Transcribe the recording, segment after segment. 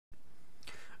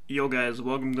Yo guys,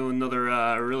 welcome to another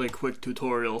really quick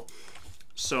tutorial.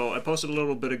 So I posted a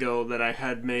little bit ago that I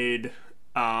had made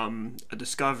a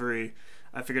discovery.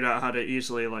 I figured out how to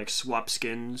easily like swap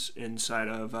skins inside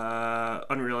of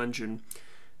Unreal Engine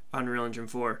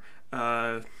 4.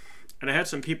 And I had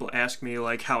some people ask me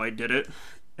like how I did it,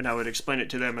 and I would explain it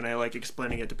to them, and I like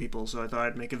explaining it to people, so I thought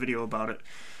I'd make a video about it,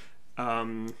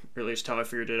 or at least how I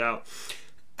figured it out.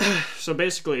 So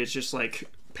basically it's just like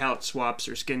palette swaps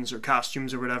or skins or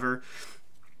costumes or whatever.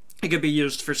 It could be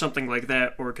used for something like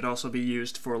that, or it could also be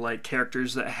used for like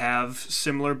characters that have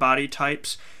similar body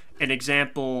types. An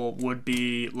example would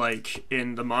be like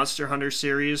in the Monster Hunter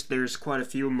series, there's quite a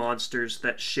few monsters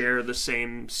that share the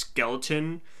same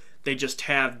skeleton. They just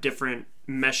have different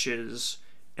meshes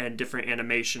and different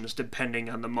animations depending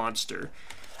on the monster.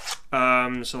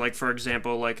 So like for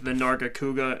example, like the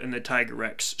Nargacuga and the Tiger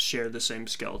Rex share the same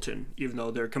skeleton, even though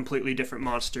they're completely different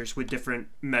monsters with different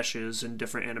meshes and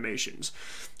different animations.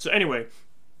 So anyway,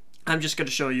 I'm just going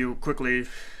to show you quickly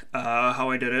how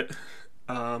I did it.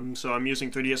 So I'm using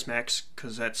 3ds Max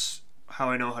because that's how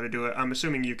I know how to do it. I'm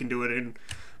assuming you can do it in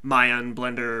Maya,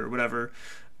 Blender, or whatever.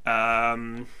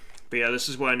 But yeah, this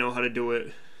is what I know how to do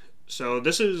it. So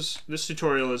this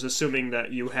tutorial is assuming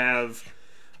that you have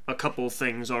a couple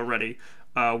things already.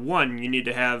 One, you need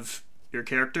to have your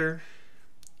character.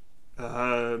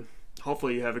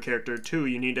 Hopefully you have a character. Two,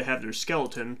 you need to have their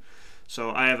skeleton. So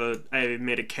I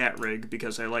made a cat rig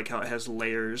because I like how it has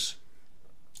layers.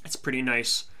 It's pretty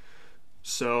nice.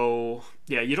 So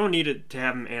yeah, you don't need it to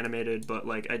have them animated, but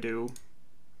like I do.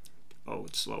 Oh,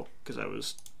 it's slow because I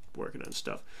was working on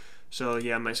stuff. So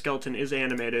yeah, my skeleton is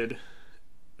animated.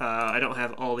 I don't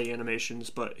have all the animations,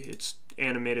 but it's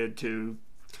animated to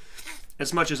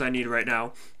as much as I need right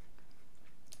now.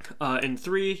 And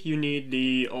 3, you need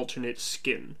the alternate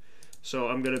skin. So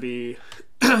I'm going to be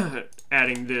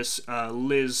adding this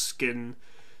Liz skin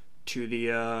to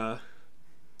the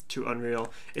to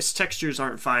Unreal. Its textures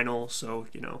aren't final, so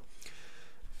you know.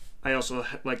 I also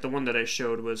like the one that I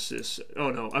showed was this. Oh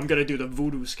no, I'm gonna do the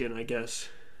Voodoo skin, I guess.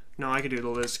 No, I could do the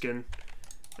Liz skin.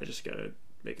 I just gotta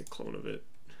make a clone of it.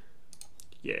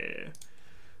 Yeah.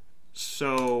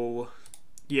 So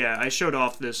yeah, I showed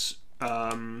off this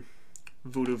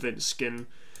Voodoo Vint skin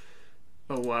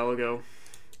a while ago.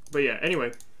 But yeah,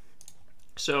 anyway.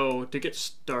 So to get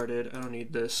started, I don't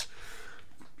need this.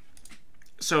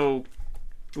 So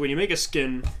when you make a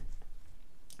skin,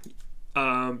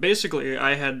 basically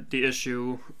I had the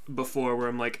issue before where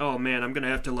I'm like, oh man, I'm gonna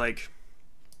have to like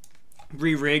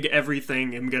re-rig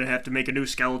everything. I'm gonna have to make a new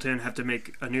skeleton, have to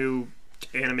make a new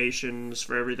animations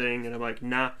for everything, and I'm like,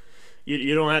 nah,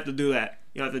 you don't have to do that.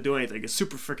 You don't have to do anything. It's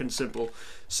super freaking simple.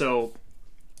 So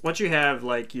once you have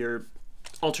like your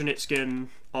alternate skin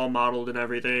all modeled and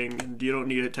everything, and you don't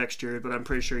need it textured, but I'm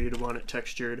pretty sure you'd want it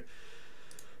textured.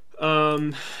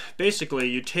 Basically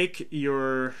you take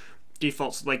your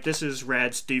defaults, like this is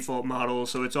Rad's default model,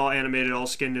 so it's all animated, all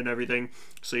skinned and everything.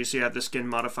 So you see I have the skin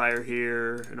modifier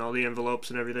here and all the envelopes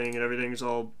and everything's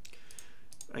all,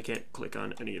 I can't click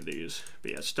on any of these,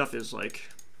 but yeah,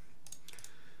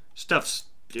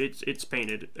 it's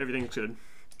painted, everything's good.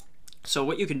 So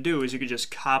what you can do is you can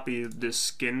just copy this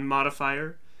skin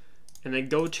modifier and then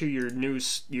go to your new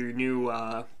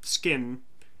skin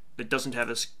that doesn't have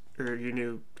or your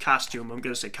new costume. I'm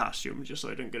gonna say costume just so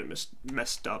I don't get it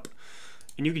messed up.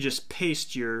 And you can just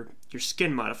paste your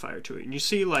skin modifier to it, and you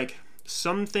see like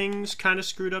some things kind of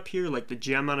screwed up here, like the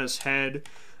gem on his head.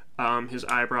 His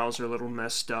eyebrows are a little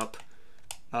messed up.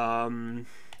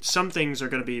 Some things are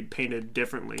going to be painted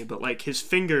differently, but like his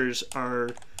fingers are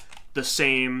the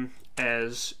same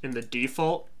as in the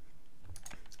default,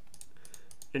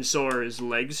 and so are his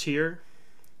legs here.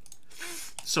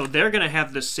 So they're going to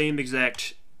have the same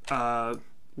exact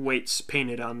weights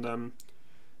painted on them.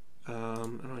 I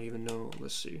don't even know.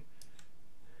 Let's see.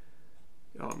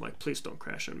 Oh, I'm like, please don't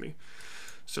crash on me.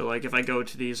 So like if I go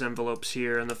to these envelopes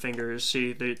here and the fingers,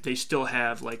 see they still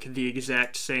have like the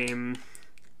exact same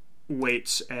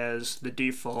weights as the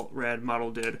default Rad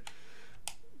model did.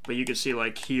 But you can see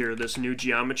like here, this new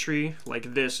geometry,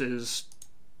 like this is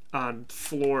on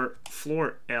floor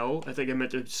L. I think I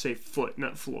meant to say foot,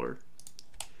 not floor.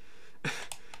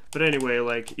 But anyway,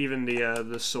 like even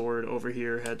the sword over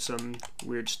here had some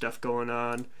weird stuff going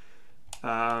on.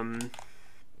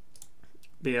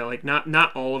 But yeah, like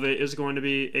not all of it is going to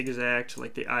be exact.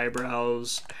 Like the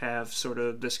eyebrows have sort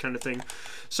of this kind of thing.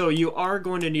 So you are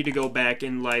going to need to go back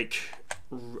and like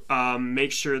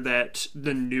make sure that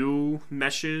the new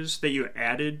meshes that you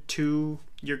added to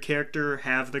your character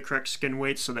have the correct skin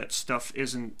weight, so that stuff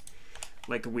isn't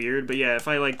like weird. But yeah, if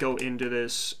I like go into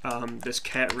this this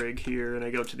cat rig here and I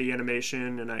go to the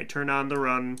animation and I turn on the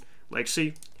run, like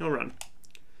see, he'll run.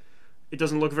 It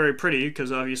doesn't look very pretty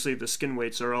because obviously the skin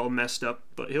weights are all messed up,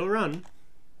 but he'll run.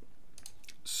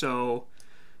 So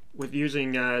with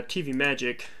using TV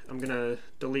Magic, I'm gonna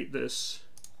delete this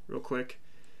real quick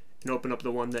and open up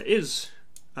the one that is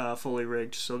fully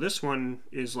rigged. So this one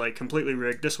is like completely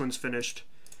rigged. This one's finished.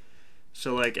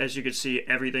 So like as you can see,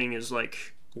 everything is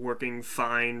like working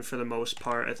fine for the most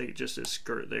part. I think just his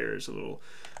skirt there is a little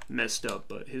messed up,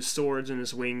 but his swords and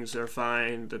his wings are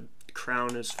fine. The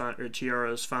crown is fine, or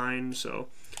tiara is fine. So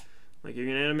like you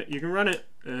can run it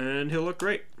and he'll look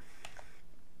great.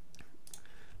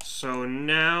 So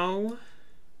now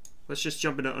let's just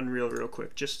jump into Unreal real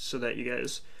quick, just so that you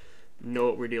guys know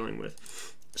what we're dealing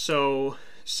with. So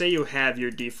say you have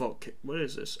your default, what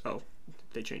is this? Oh,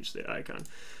 they changed the icon.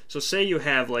 So say you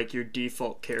have like your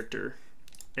default character,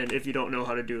 and if you don't know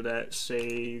how to do that, say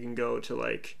you can go to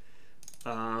like, I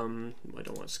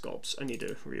don't want sculpts, I need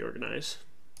to reorganize.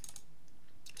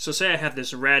 So say I have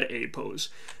this rad A pose.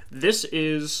 This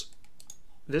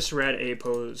rad A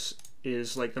pose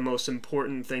is like the most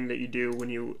important thing that you do when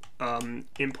you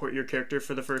import your character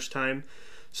for the first time.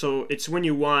 So it's when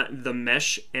you want the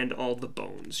mesh and all the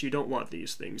bones. You don't want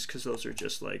these things because those are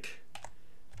just like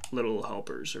little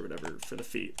helpers or whatever for the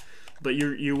feet. But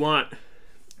you want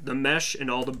the mesh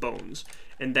and all the bones,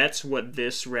 and that's what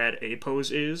this rad A pose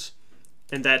is,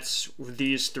 and that's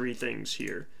these three things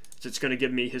here. So it's going to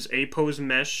give me his A pose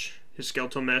mesh, his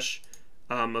skeletal mesh,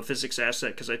 a physics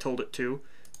asset because I told it to,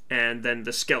 and then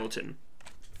the skeleton.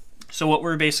 So what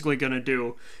we're basically going to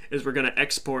do is we're going to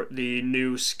export the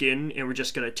new skin, and we're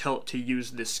just going to tell it to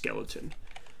use this skeleton.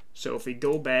 So if we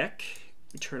go back,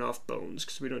 we turn off bones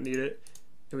because we don't need it,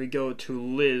 and we go to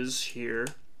Liz here,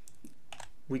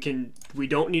 we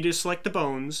don't need to select the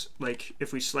bones. Like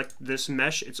if we select this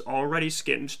mesh, it's already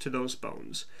skinned to those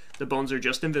bones. The bones are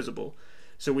just invisible,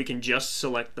 so we can just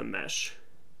select the mesh.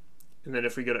 And then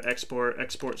if we go to export,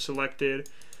 export selected,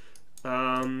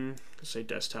 let's say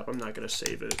desktop. I'm not going to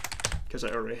save it because I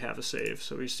already have a save.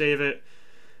 So we save it,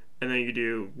 and then you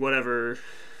do whatever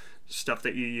stuff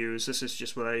that you use. This is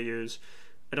just what I use.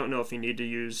 I don't know if you need to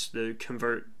use the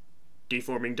convert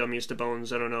deforming dummies to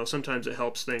bones. I don't know. Sometimes it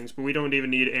helps things, but we don't even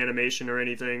need animation or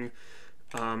anything.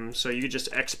 So you just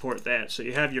export that. So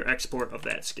you have your export of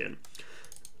that skin.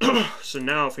 So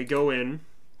now if we go in,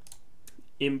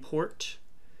 import,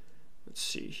 let's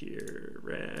see here,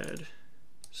 rad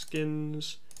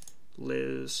skins,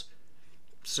 Liz.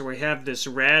 So we have this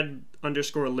rad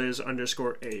underscore Liz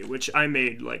underscore A, which I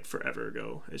made like forever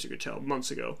ago, as you could tell,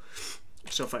 months ago.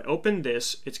 So if I open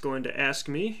this, it's going to ask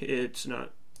me, it's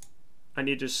not, I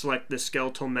need to select the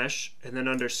skeletal mesh, and then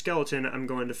under skeleton, I'm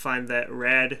going to find that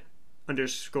rad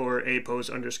underscore A pose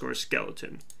underscore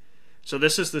skeleton. So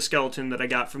this is the skeleton that I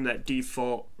got from that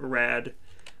default rad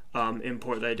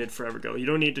import that I did forever ago. You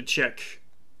don't need to check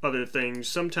other things.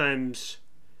 Sometimes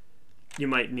you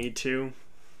might need to.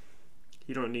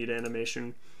 You don't need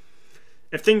animation.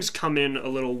 If things come in a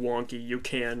little wonky, you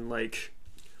can like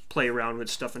play around with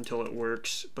stuff until it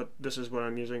works, but this is what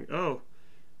I'm using. Oh,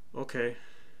 okay.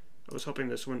 I was hoping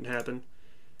this wouldn't happen.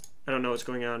 I don't know what's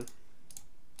going on.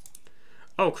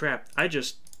 Oh crap,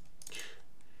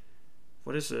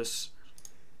 what is this?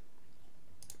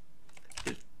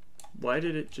 Why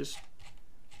did it just...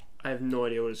 I have no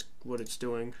idea what it's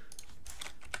doing.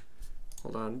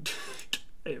 Hold on.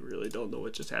 I really don't know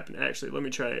what just happened. Actually, let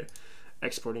me try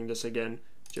exporting this again,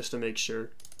 just to make sure.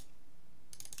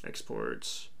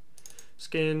 Exports.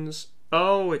 Skins.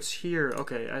 Oh, it's here.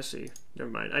 Okay, I see. Never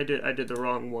mind. I did the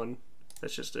wrong one.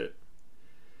 That's just it.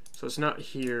 So it's not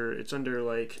here. It's under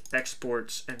like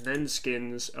exports and then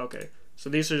skins. Okay. So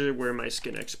these are where my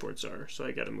skin exports are. So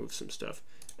I gotta move some stuff.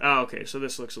 Oh, okay. So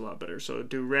this looks a lot better. So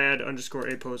do rad underscore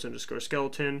a pose underscore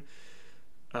skeleton.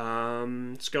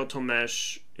 Skeletal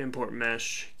mesh, import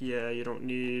mesh. Yeah, you don't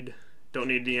need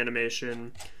the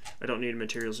animation. I don't need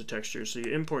materials or textures. So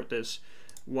you import this.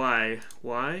 Why?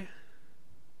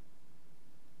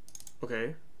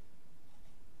 Okay.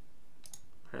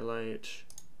 Highlight.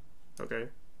 Okay.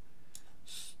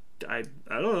 I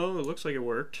don't know. It looks like it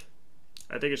worked.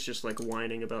 I think it's just like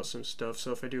whining about some stuff.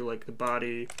 So if I do like the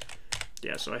body,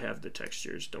 yeah. So I have the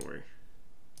textures. Don't worry.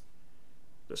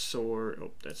 The sword.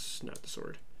 Oh, that's not the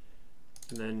sword.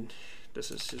 And then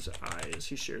this is his eyes.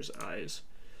 He shares eyes.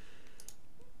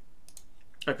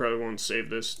 I probably won't save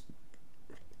this.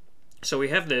 So we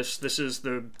have this. This is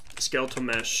the skeletal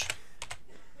mesh.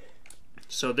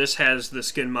 So this has the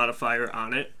skin modifier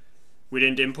on it. We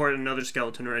didn't import another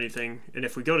skeleton or anything. And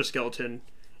if we go to skeleton,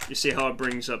 You see how it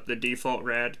brings up the default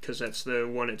rad because that's the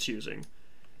one it's using.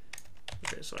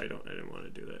 Okay, so I didn't want to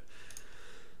do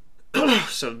that.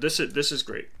 So this is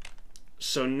great.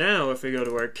 So now if we go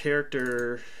to our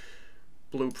character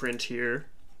blueprint here,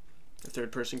 the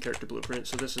third person character blueprint,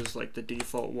 so this is like the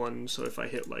default one. So if I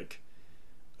hit like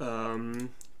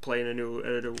play in a new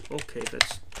editor, okay,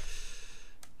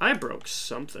 I broke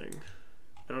something.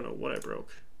 I don't know what I broke.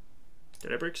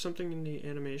 Did I break something in the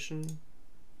animation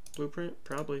blueprint?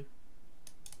 Probably.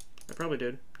 I probably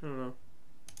did. I don't know.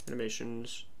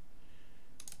 Animations.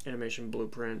 Animation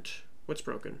blueprint. What's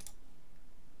broken?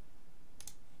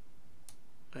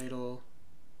 Idle.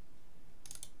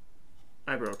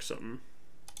 I broke something.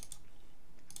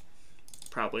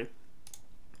 Probably.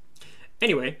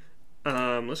 Anyway,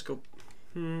 let's go.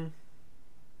 Yeah,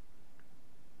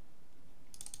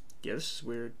 this is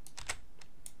weird.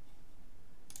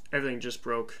 Everything just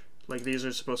broke. Like, these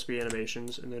are supposed to be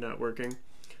animations, and they're not working.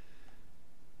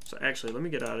 So actually, let me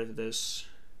get out of this.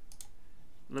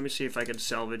 Let me see if I can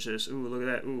salvage this. Ooh, look at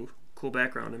that. Ooh, cool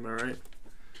background, am I right?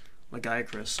 Like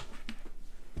Chris.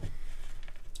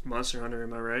 Monster Hunter,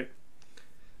 am I right?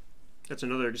 That's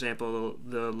another example.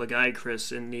 The Lagai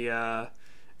Chris in the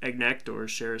Agnactor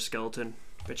share a skeleton.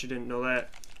 Bet you didn't know that.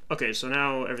 Okay, so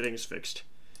now everything's fixed.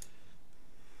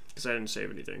 Because I didn't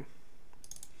save anything.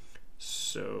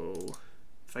 So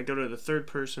if I go to the third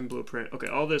person blueprint, okay,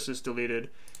 all this is deleted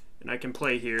and I can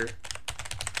play here.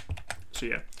 So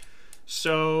yeah.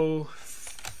 So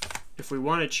if we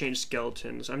want to change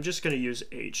skeletons, I'm just going to use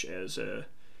H as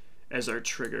our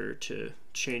trigger to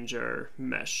change our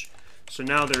mesh. So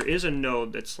now there is a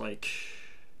node that's like,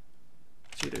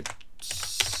 it's either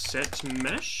set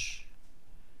mesh,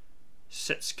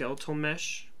 set skeletal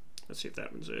mesh. Let's see if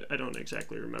that one's it. I don't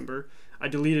exactly remember. I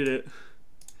deleted it.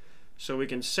 So we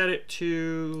can set it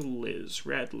to Liz,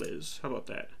 rad Liz. How about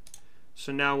that?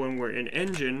 So now when we're in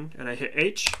engine and I hit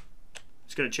H,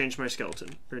 it's going to change my skeleton.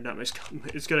 Or not my skeleton.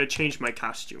 It's going to change my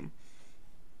costume.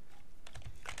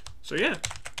 So yeah.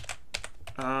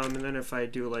 And then if I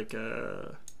do like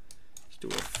a, let's do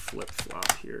a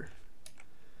flip-flop here.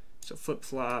 So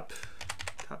flip-flop,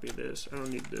 copy this. I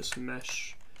don't need this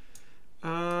mesh.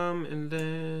 And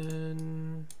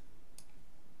then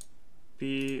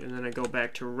B, and then I go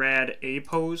back to rad A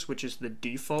pose, which is the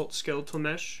default skeletal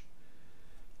mesh.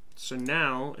 So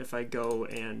now if I go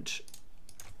and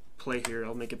play here,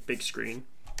 I'll make a big screen.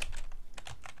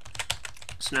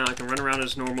 So now I can run around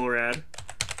as normal rad,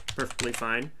 perfectly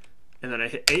fine. And then I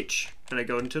hit H, and I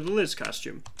go into the Liz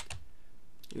costume.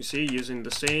 You see, using the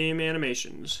same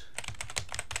animations.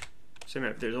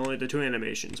 There's only the two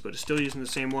animations, but it's still using the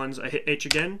same ones. I hit H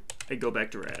again, I go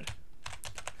back to rad.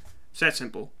 It's that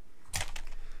simple.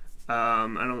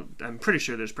 I'm pretty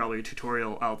sure there's probably a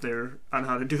tutorial out there on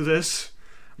how to do this,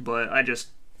 but I just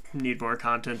need more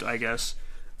content, I guess.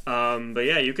 But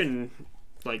yeah, you can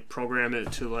like program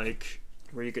it to like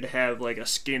where you could have like a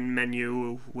skin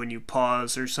menu when you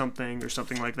pause or something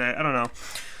like that. I don't know.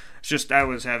 It's just I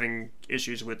was having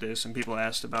issues with this and people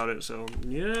asked about it, so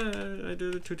yeah, I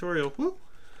did a tutorial. Woo!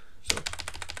 So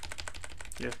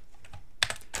yeah,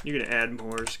 you can add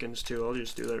more skins too. I'll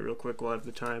just do that real quick while I have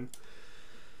the time.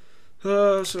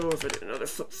 So if I did another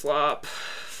flip-flop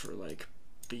for like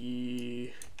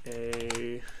B,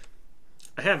 A,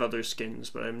 I have other skins,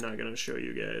 but I'm not gonna show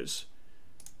you guys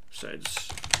besides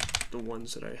the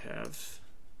ones that I have.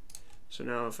 So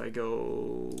now if I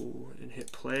go and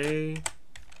hit play,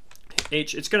 hit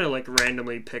H, it's gonna like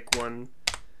randomly pick one.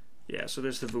 Yeah, so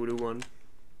there's the voodoo one.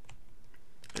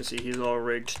 I see he's all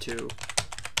rigged too.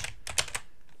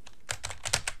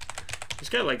 He's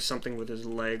got like something with his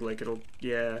leg, like it'll,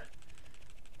 yeah.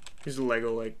 His leg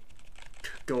will like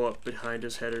go up behind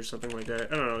his head or something like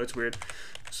that. I don't know, it's weird.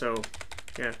 So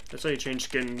yeah, that's how you change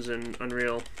skins in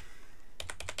Unreal.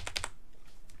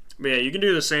 But yeah, you can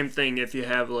do the same thing if you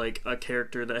have like a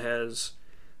character that has,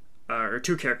 or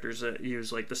two characters that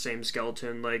use like the same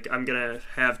skeleton. Like I'm gonna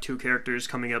have two characters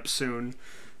coming up soon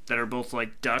that are both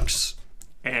like ducks,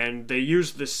 and they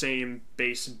use the same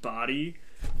base body,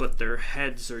 but their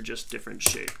heads are just different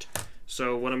shaped.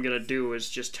 So what I'm gonna do is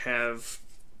just have,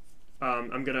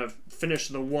 I'm gonna finish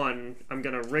the one, I'm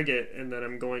gonna rig it, and then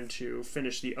I'm going to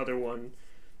finish the other one,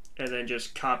 and then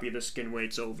just copy the skin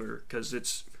weights over, because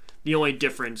it's, the only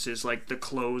difference is like the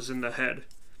clothes and the head.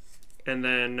 And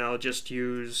then I'll just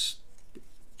use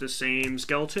the same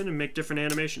skeleton and make different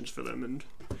animations for them, and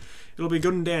it'll be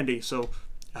good and dandy. So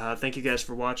thank you guys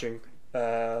for watching.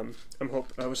 I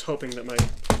was hoping that my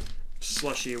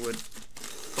slushie would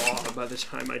thaw by the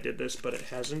time I did this, but it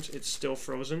hasn't. It's still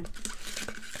frozen.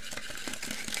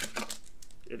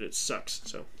 It sucks.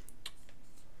 So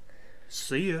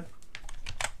See ya.